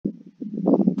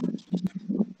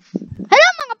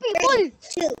3,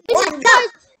 2, 1,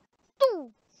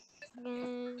 go!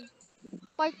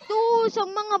 Part 2 sa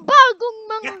mga bagong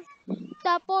mga.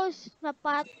 Tapos, That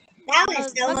was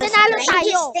the most magdanalo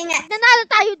strangest thing. Magdanalo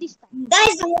tayo this time.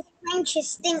 That is the most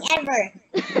strangest thing ever.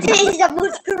 This is the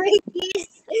most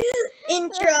craziest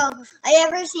intro I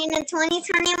ever seen in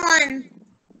 2021.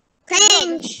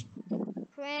 Cringe.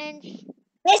 Cringe.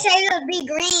 Yes, I will be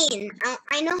green.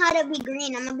 I know how to be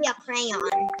green. I'm gonna be a crayon.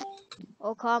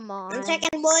 Oh, come on. 1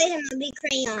 second, boys. I'm gonna be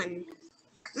crayon.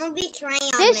 I'm gonna be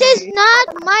crayon. This man. is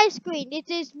not my screen. This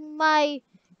is my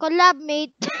collab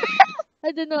mate. I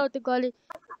don't know how to call it.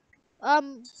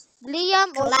 Liam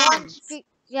or Bon's screen.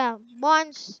 Yeah,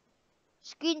 Bon's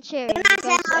screen share.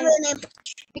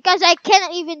 Because I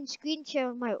cannot even screen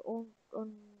share on my own on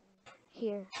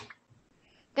here.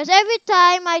 Because every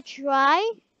time I try,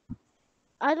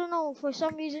 I don't know, for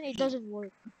some reason it doesn't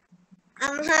work.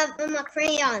 I'm a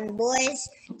crayon, boys.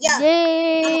 Yeah.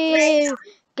 Yay!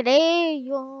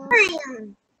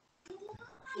 Crayon.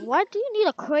 Why do you need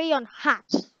a crayon hat?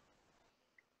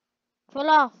 Fall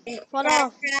off. I'm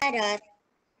gonna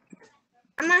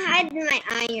hide my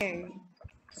iron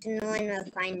so no one will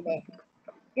find it.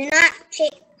 Do not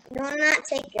take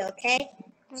it, okay?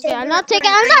 Okay, I'm not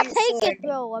taking it,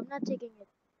 bro. I'm not taking it.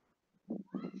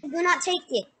 Do not take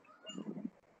it.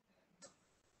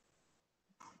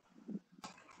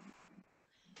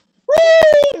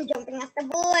 Whee! I'm jumping off the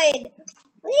void.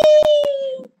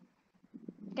 Whee!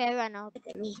 Okay, run out. Look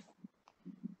at me.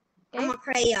 Okay. I'm a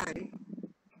crayon.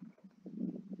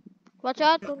 Watch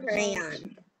out. I'm a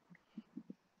crayon.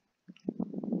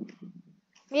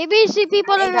 Maybe see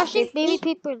people are rushing. Maybe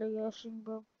people are rushing,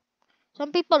 bro.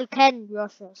 Some people can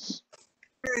rush us.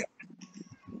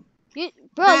 You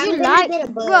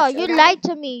lied. Bro, you lied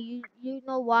to me. You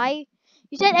know why?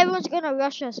 You said everyone's gonna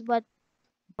rush us, but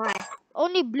why?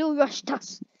 Only blue rushed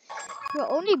us. Bro,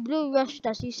 only blue rushed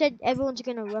us. You said everyone's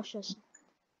gonna rush us.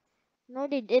 No,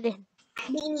 they didn't.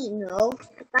 I didn't know.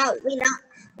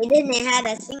 We didn't have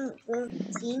a single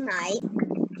teammate.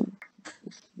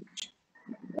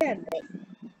 You're a bit.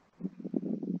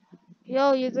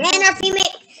 Yo, you're gonna... And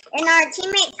our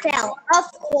teammate fell.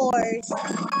 Of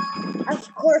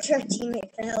course our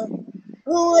teammate fell.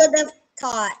 Who would have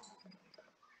thought?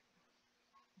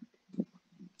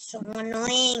 So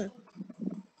annoying.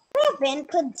 Robin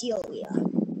Padilla.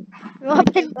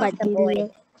 Robin Padilla.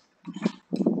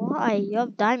 Why? You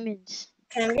have diamonds.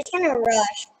 Okay, I'm just gonna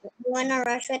rush. You wanna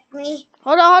rush with me?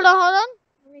 Hold on.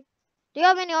 Do you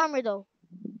have any armor though?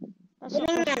 That's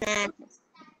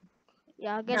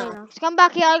yeah, I'll get it now. Just come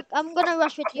back here. I'm gonna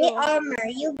rush with you. Get armor.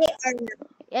 You get armor.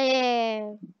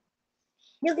 Yeah.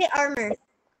 You get armor.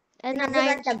 And then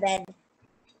I at the bed.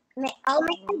 I'll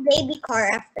make a baby car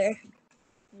after.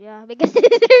 Yeah, because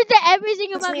there's every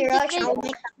single map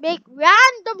make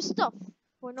random stuff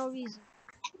for no reason.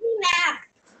 Map.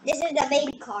 This is the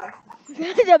baby car.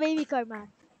 The baby car map.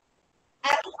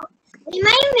 We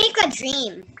might make a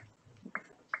dream.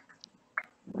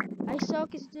 I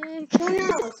suck his dick. Who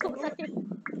knows?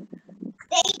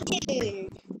 Stay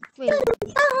tuned. Wait.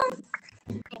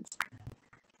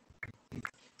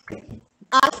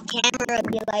 Off camera,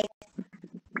 be like.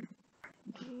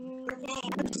 Okay,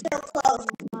 I'm so close.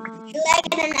 You like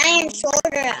an iron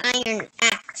sword or an iron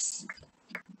axe?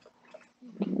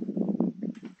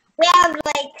 We have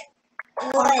like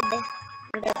wood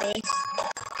in the base.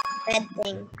 Bed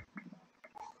thing.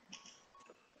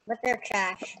 But they're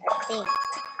trash, I think.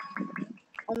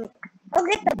 I'll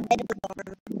get the bed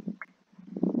warm.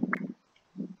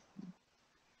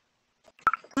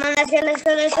 Come on, let's go. Let's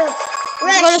go.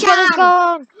 Rush.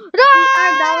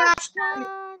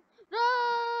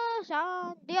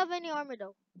 Do you have any armor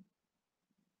though?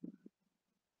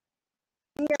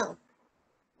 No.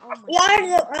 Oh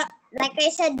like I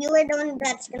said, you were the one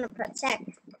that's gonna protect.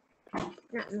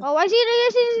 Oh, I see.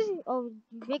 Oh,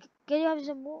 can you have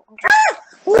some more? Okay.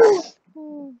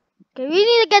 Okay, we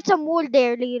need to get some wool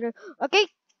there later. Okay.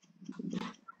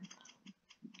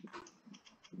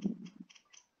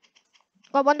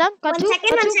 Got one done. Got two.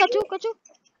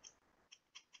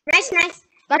 Nice.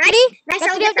 Got three. Nice. Got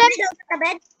I'll three get of them. the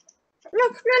bed. No.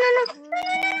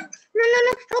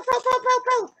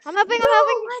 Help. I'm helping.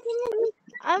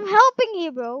 I'm helping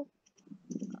you, bro.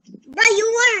 Bro,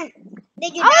 you weren't.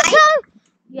 Did you die?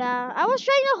 Yeah, I was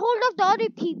trying to hold off the other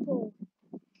people.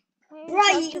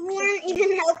 Bro, you weren't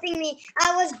even helping me.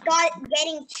 I was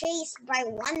getting chased by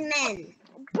one man.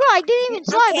 Bro, I didn't even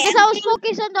saw it because I was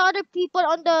focused on the other people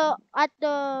at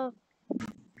the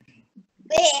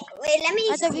Wait, let me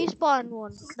see. At the respawn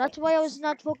one. That's why I was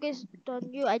not focused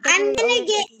on you. I'm gonna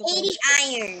get 80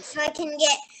 iron so I can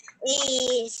get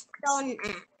a stone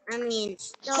I mean,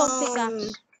 Stone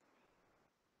pickaxe.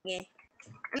 Yeah.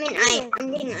 I mean,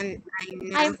 I'm getting an iron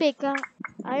now. Iron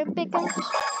pickaxe.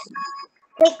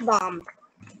 Big bomb.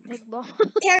 Big bomb.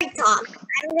 Cherry top.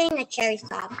 I'm getting a cherry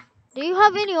top. Do you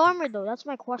have any armor though? That's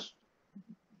my question.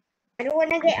 I don't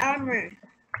want to get armor.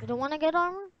 You don't want to get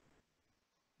armor?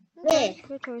 Yeah. Okay,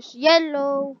 good choice.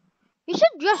 Yellow. You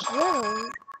should dress yellow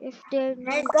if they're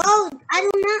not. Let's go. I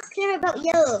do not care about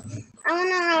yellow. I want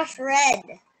to rush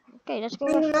red. Okay, let's go.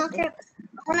 I do not care.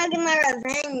 I want to get my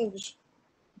revenge.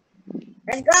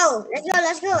 Let's go. Let's go.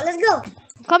 Let's go. Let's go.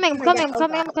 I'm coming. Oh my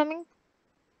God. I'm coming.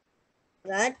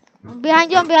 Good. I'm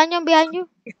behind you. Behind you.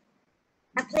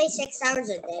 I play 6 hours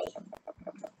a day.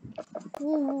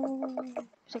 Ooh.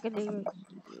 Second day.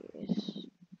 Yes.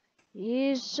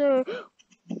 Yes, sir.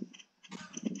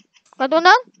 Got one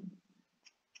down?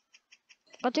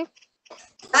 Got two?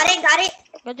 Got it.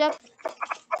 Good job.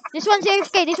 This one's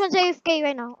AFK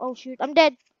right now. Oh shoot, I'm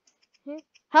dead.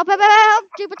 Help.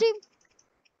 Team.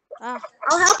 Ah.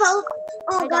 I'll help out.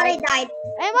 Oh God, I died.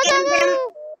 Hey, what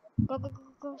the?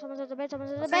 Go. Someone's at the bed.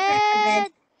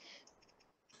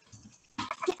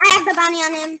 I have the bounty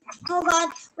on him. Oh God.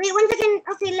 Wait 1 second.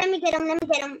 Okay, let me get him. I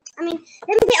mean,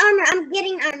 let me get armor. I'm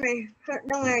getting armor.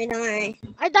 Don't worry.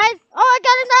 I died. Oh, I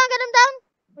got him down.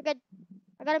 We're good.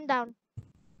 I got him down.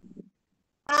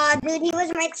 Dude, he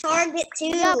was my target too.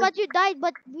 Yeah, but you died.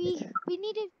 But we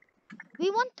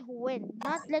want to win,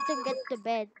 not let them get to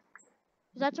bed.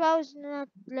 That's why I was not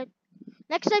let.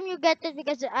 Next time you get it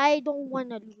because I don't want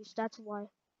to lose. That's why.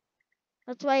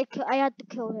 I had to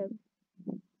kill him.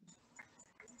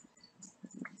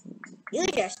 You're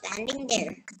just standing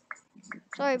there.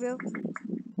 Sorry, bro.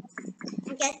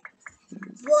 Okay.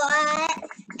 But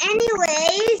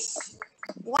anyways,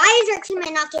 why is our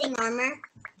teammate not getting armor?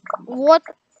 What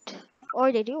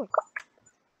are they doing?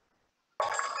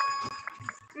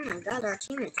 Oh my God, our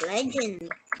team is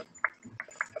legend.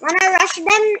 Wanna rush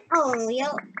them? Oh, yo.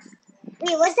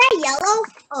 Wait, was that yellow?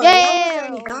 Oh, Yeah. yellow's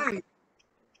already gone.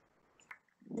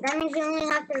 That means you only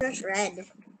have to rush red.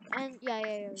 And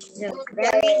yeah. So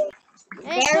very.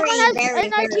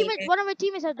 And our teammates, one of our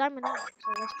teammates has diamond now.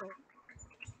 So let's go.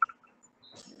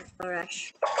 Let's go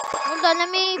rush. Hold on, let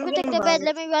me I'm protect getting the bed. both.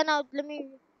 Let me run out. Let me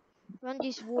run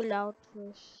this wool out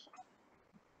first.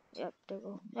 Yep, there we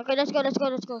go. Okay, let's go.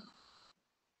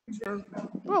 No.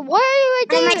 Bro, why are you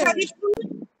And my right there? target.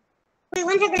 Wait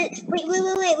 1 second. Wait.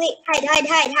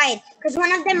 Hide. Because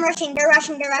one of them rushing. They're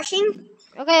rushing.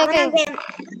 Okay. Let me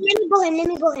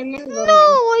go him. No,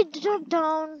 I jumped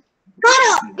down. Got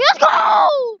him! Let's go!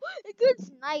 A good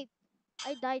snipe.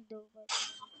 I died though. But...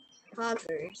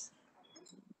 Poggers.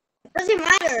 Doesn't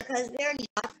matter because we already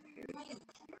got him.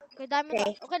 Okay,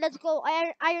 diamond. Okay, let's go.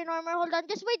 Iron armor. Hold on.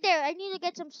 Just wait there. I need to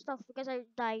get some stuff because I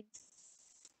died.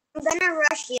 I'm gonna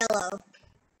rush yellow.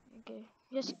 Okay.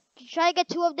 Just try to get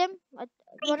 2 of them. One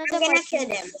of them. I'm gonna kill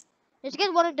them. Let's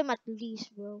get one of them at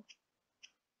least, bro.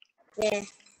 Yeah.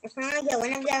 If I only get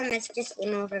one of them, it's just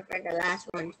game over for the last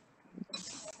one.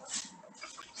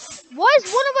 Why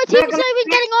is one of my teams not even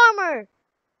getting armor?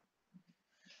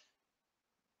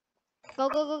 Go.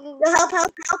 Yo,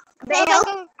 help.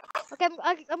 Go. Okay,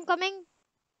 I'm coming.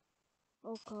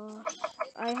 Oh gosh,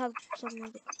 I have some.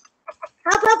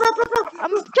 Help.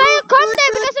 I'm trying to come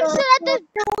there because I'm still at the.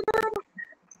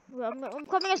 I'm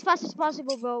coming as fast as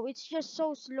possible, bro. It's just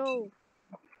so slow.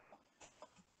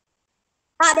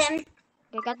 Got him.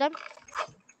 Okay, got them.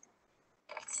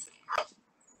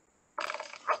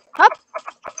 Up.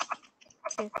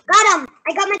 Okay. Got him.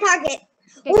 I got my target.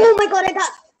 Okay, Oh my God, I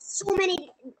got so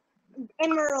many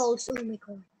emeralds. Oh my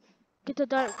God. get the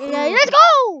dark. Yeah, let's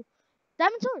go.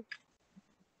 Diamond sword.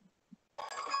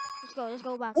 Let's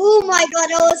go back. Oh my God,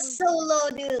 I was so low,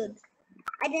 dude.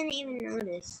 I didn't even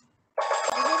notice.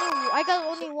 I got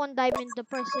only 1 diamond. The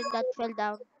person that fell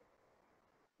down.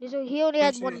 He only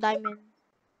had 1 diamond.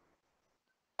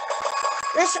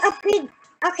 Let's upgrade.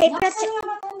 Okay, press it.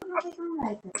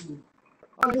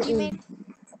 Oh, teammate.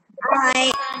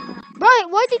 Alright. Bro,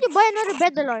 why did you buy another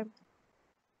bed alarm?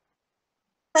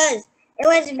 Because it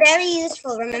was very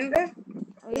useful, remember?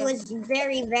 Oh, It yeah. was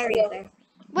very, very.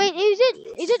 Wait,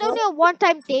 is it only a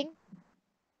one-time thing?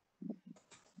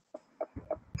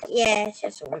 Yeah, it's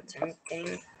just a one-time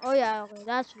thing. Oh yeah, okay,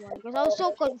 that's why. Because I was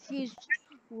so confused.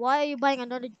 Why are you buying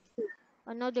another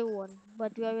one?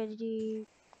 But we already.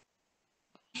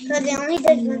 Because it only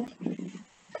does one.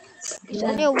 It's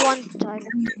only a one-time.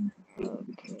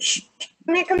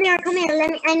 Okay. Come here.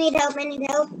 I need help.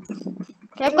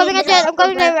 Okay, I'm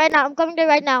coming there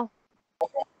right now.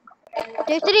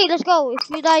 There's 3. Let's go. If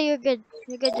you die, you're good.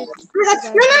 You're good. No.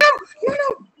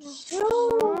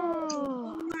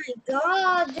 Oh. my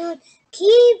god, dude.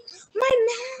 Keep my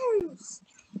mouse.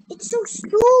 It's so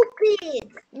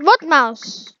stupid. What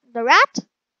mouse? The rat?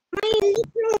 My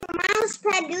little mouse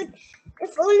pad, dude.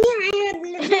 If only I had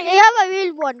You little. have a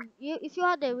real one. If you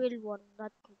had a real one,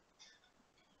 that could.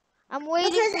 I'm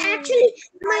waiting Because for you. actually,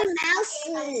 my mouse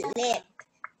slipped.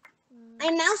 My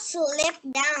mouse slipped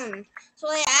down. So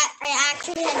I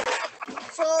actually had.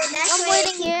 So that's I'm why I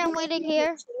waiting keep here. I'm moving waiting my here.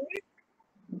 chair.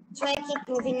 So I keep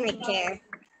moving my chair.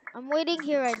 I'm waiting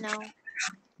here right now.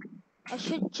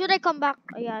 Should I come back?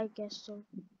 Oh, yeah, I guess so.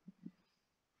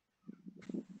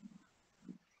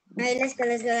 Alright, let's go.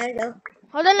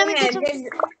 Hold on, let me Okay, get some. there's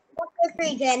Dr.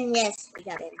 Freegan. Yes, we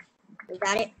got him. We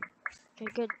got it. Okay,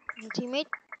 good. My teammate.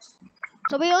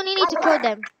 So we only need to kill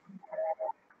them.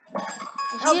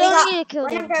 Oh, We we only got need to kill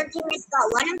one them. of our teammates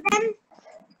got one of them.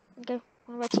 Okay,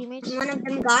 one of my teammates. One of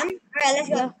them gone. Alright, let's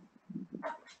Yeah. go.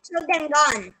 Two of them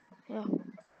gone. Yeah.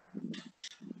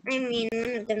 I mean,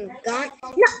 one of them gone.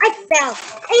 No, I fell.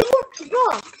 I won't go.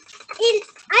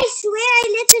 I swear I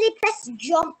literally pressed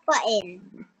jump button.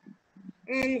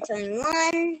 And it's only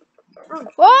one.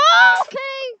 Oh,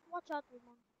 okay. Watch out,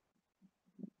 Raymond.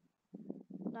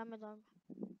 Damn it,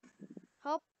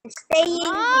 help. Stay in here.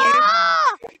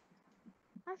 Ah!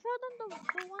 I fell on the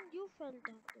one you fell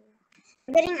down to.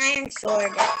 I'm getting iron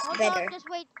sword. That's Hold better. on, just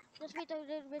wait a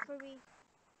little bit for me.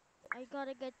 I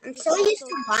gotta get. I'm so used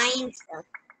to buying stuff.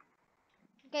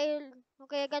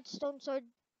 Okay, I got stone sword.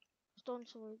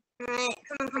 Alright,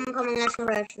 come on. Let's go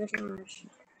rush. Should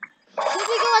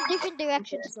we go at different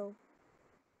directions though?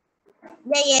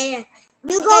 Yeah.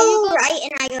 You go right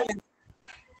and I go left.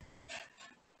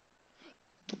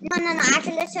 No.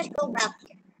 Actually, let's just go back.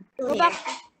 Go back.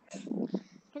 Can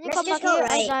you Let's come just back go here?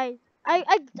 right.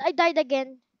 I died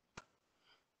again.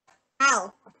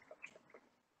 How?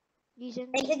 Reason.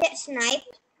 Did you get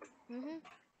sniped?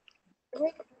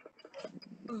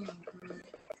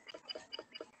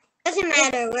 Doesn't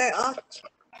matter. We're all.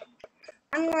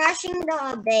 I'm rushing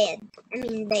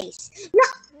the base. No.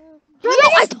 Yo,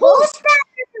 I told.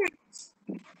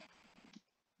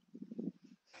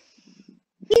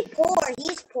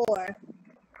 He's poor.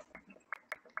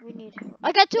 We need.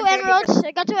 I got two emeralds.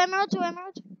 I got two emeralds.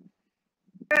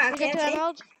 Okay.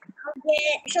 Emeralds.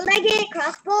 Should I get a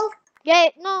crossbow? Yeah.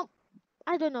 No.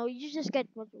 I don't know. You just get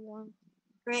what you want.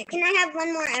 Right. Can I have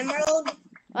one more emerald?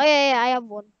 Oh yeah. I have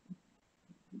one.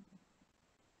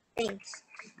 Thanks.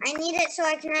 I need it so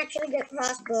I can actually get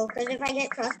crossbow. Because if I get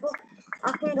crossbow,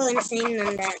 I can go insane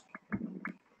on that.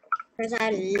 Because I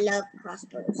love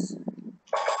crossbows.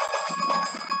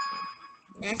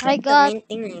 That's like the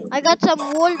main thing I got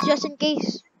some wool just in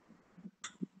case.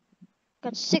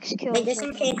 Got 6 kills. Wait, just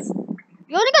in case.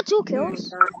 You only got 2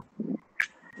 kills.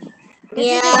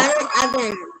 Yeah, I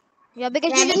don't. Yeah,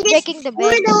 because you're just breaking the bed.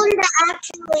 You're the one that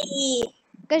actually.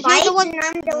 Because you're the one. And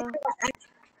I'm the one that actually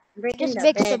breaking just the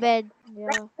breaks bed. the bed. Yeah.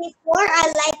 Like before,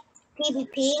 I like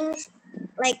PvPing.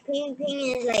 Like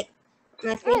PvPing is like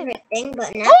my favorite thing,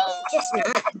 but now it's just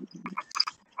not.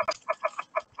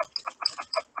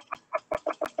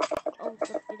 Oh,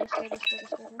 this way.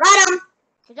 Got him.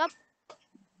 Good job.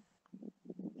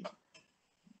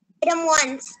 Hit him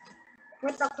once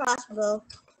with a crossbow.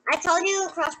 I told you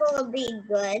a crossbow would be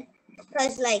good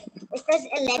because like it does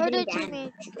 11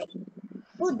 damage.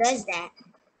 Who does that?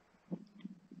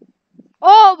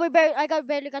 Oh, I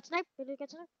barely got sniped.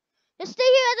 Just stay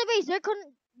here at the base. They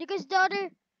couldn't because the other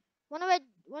one of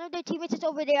their teammates is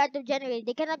over there at the generator.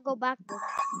 They cannot go back then.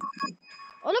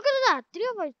 Oh, look at that! Three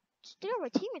of our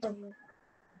teammates over here.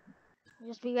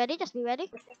 Just be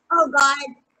ready. Oh God,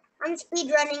 I'm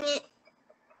speed running it.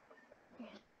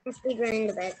 I'm speed running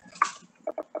the bed.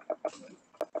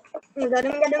 Got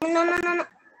him. No. No.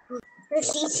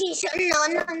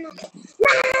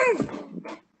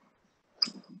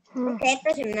 Okay, it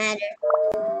doesn't matter.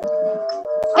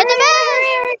 Get the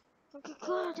man! Okay,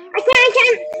 God, I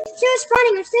can't.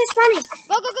 I'm still spawning.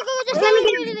 Go. Just get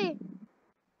immediately.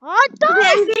 I died. Okay,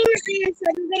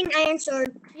 I'm getting iron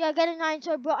sword. Yeah, get an iron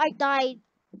sword, bro. I died.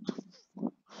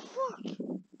 Fuck.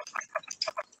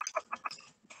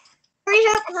 Hurry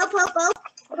up. Help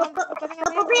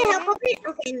me.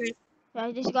 Okay, nice. Yeah,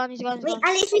 he's gone. Wait,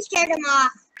 at least we scared him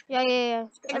off. Yeah.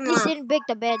 At least he didn't break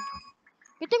the bed.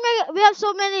 You think we have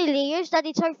so many layers that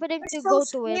it's hard for them to go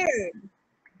to it.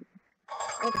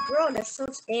 Like, bro, they're so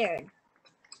scared.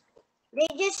 They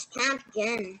just camp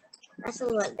again. That's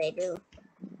what they do.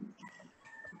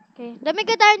 Okay, let me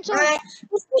get iron sword. Alright,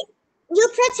 you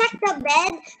protect the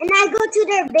bed, and I go to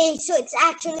their base, so it's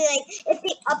actually like, if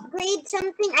they upgrade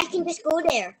something, I can just go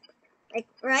there. Like,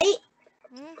 right?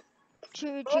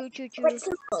 True. Quite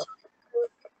simple.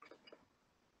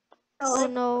 Oh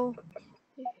no.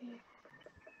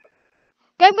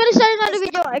 Okay, I'm gonna start another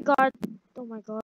video. I got. Oh my god.